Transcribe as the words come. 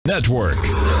Network.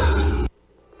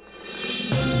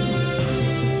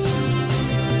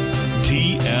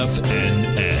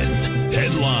 TFNN.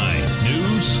 Headline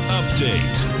News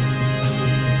Update.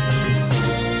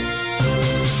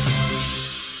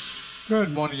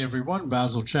 Good morning, everyone.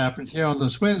 Basil Chapman here on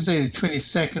this Wednesday, the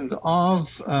 22nd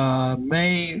of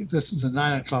May. This is the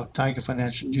 9 o'clock Tiger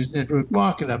Financial News Network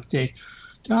market update.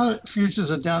 Dow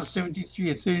futures are down 73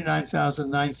 at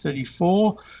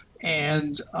 39,934.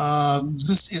 And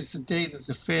this is the day that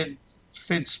the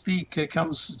Fed speak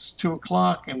comes. It's 2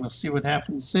 o'clock, and we'll see what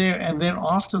happens there. And then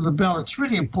after the bell, it's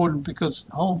really important because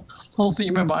the whole thing,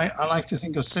 remember, I like to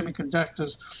think of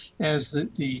semiconductors as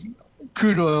the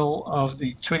crude oil of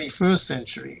the 21st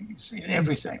century. It's in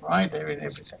everything, right? They're in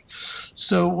everything.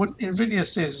 So what NVIDIA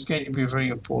says is going to be very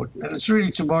important. And it's really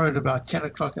tomorrow at about 10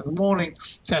 o'clock in the morning.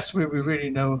 That's where we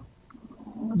really know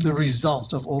the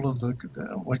result of all of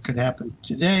what could happen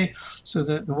today. So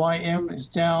the YM is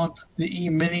down, the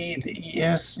E-mini, the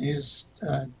ES is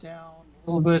down a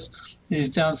little bit. It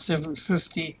is down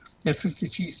 750 at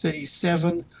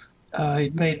 53.37.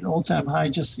 It made an all-time high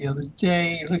just the other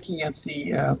day. Looking at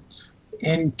the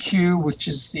NQ, which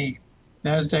is the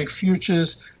NASDAQ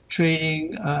futures,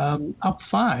 trading up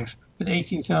 5 at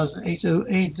 18,808.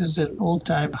 This is at an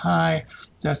all-time high.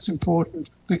 That's important.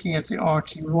 Looking at the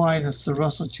RTY, that's the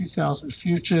Russell 2000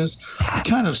 futures,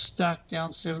 kind of stuck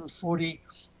down 740.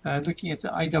 Looking at the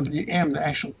IWM, the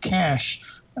actual cash,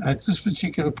 at this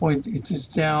particular point, it is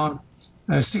down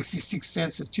 66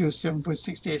 cents at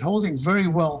 207.68, holding very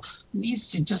well.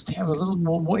 Needs to just have a little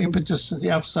more impetus to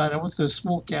the upside. I want those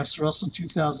small caps, Russell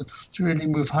 2000, to really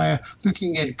move higher.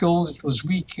 Looking at gold, it was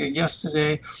weak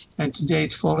yesterday, and today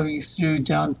it's following through,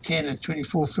 down 10 at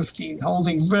 24.15,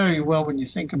 holding very well when you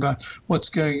think about what's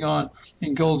going on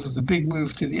in gold with the big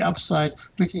move to the upside.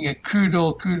 Looking at crude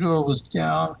oil was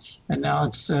down, and now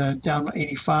it's down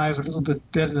 85, a little bit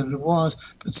better than it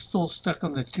was, but still stuck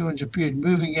on the 200-period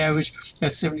moving average at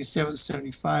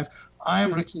 77.75. I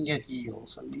am looking at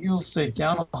yields, and the yields say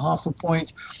down a half a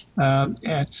point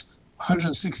at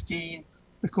 116,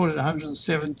 recorded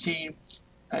 117.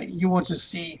 You want to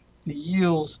see the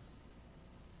yields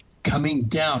coming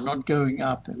down, not going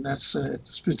up, and that's at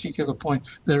this particular point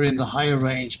they're in the higher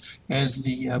range as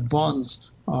the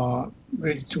bonds are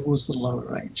really towards the lower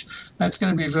range. That's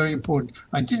going to be very important.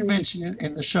 I did mention it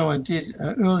in the show I did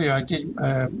earlier. I did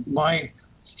my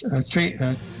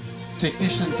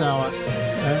technician's hour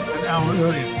an hour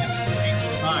earlier, 8 to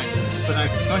 9, but I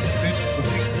forgot to mention the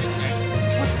VIX index.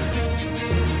 What's the VIX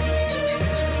index? The VIX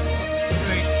index starts to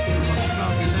trade on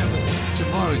 12.11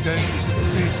 tomorrow, going into the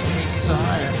 1380s or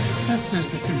higher. That says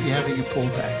we could be having a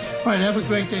pullback. All right, have a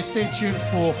great day. Stay tuned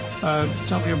for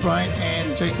Tommy O'Brien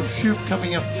and Jacob Shoup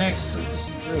coming up next.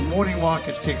 This is the morning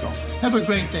market kickoff. Have a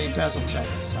great day. Basil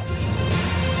Chapman signing off.